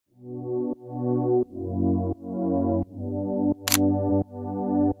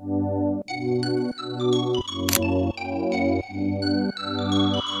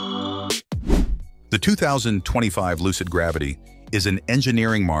The 2025 Lucid Gravity is an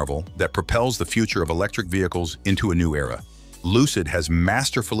engineering marvel that propels the future of electric vehicles into a new era. Lucid has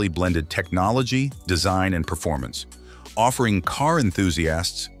masterfully blended technology, design, and performance, offering car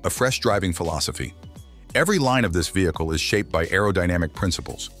enthusiasts a fresh driving philosophy. Every line of this vehicle is shaped by aerodynamic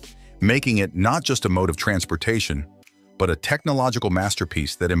principles, making it not just a mode of transportation, but a technological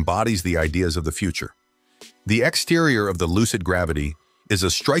masterpiece that embodies the ideas of the future. The exterior of the Lucid Gravity is a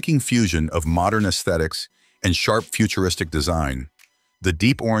striking fusion of modern aesthetics and sharp futuristic design. The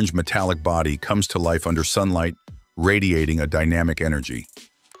deep orange metallic body comes to life under sunlight, radiating a dynamic energy.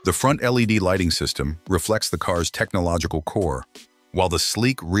 The front LED lighting system reflects the car's technological core, while the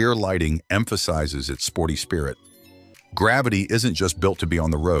sleek rear lighting emphasizes its sporty spirit. Gravity isn't just built to be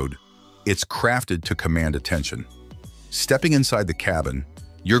on the road, it's crafted to command attention. Stepping inside the cabin,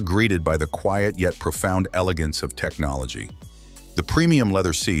 you're greeted by the quiet yet profound elegance of technology. The premium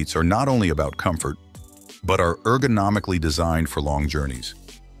leather seats are not only about comfort, but are ergonomically designed for long journeys.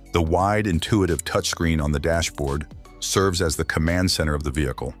 The wide, intuitive touchscreen on the dashboard serves as the command center of the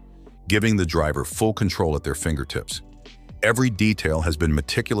vehicle, giving the driver full control at their fingertips. Every detail has been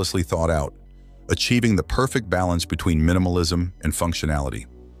meticulously thought out, achieving the perfect balance between minimalism and functionality.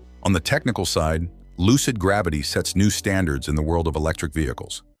 On the technical side, Lucid Gravity sets new standards in the world of electric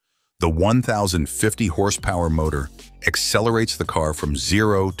vehicles. The 1,050 horsepower motor accelerates the car from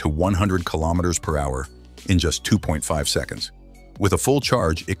 0 to 100 kilometers per hour in just 2.5 seconds. With a full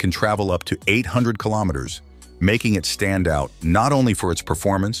charge, it can travel up to 800 kilometers, making it stand out not only for its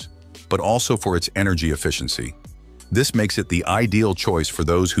performance, but also for its energy efficiency. This makes it the ideal choice for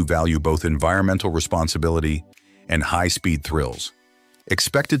those who value both environmental responsibility and high-speed thrills.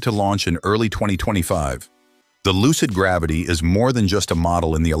 Expected to launch in early 2025, the Lucid Gravity is more than just a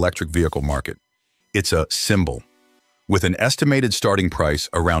model in the electric vehicle market. It's a symbol. With an estimated starting price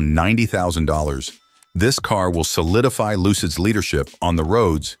around $90,000, this car will solidify Lucid's leadership on the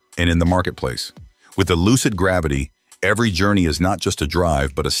roads and in the marketplace. With the Lucid Gravity, every journey is not just a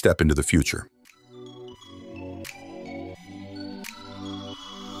drive, but a step into the future.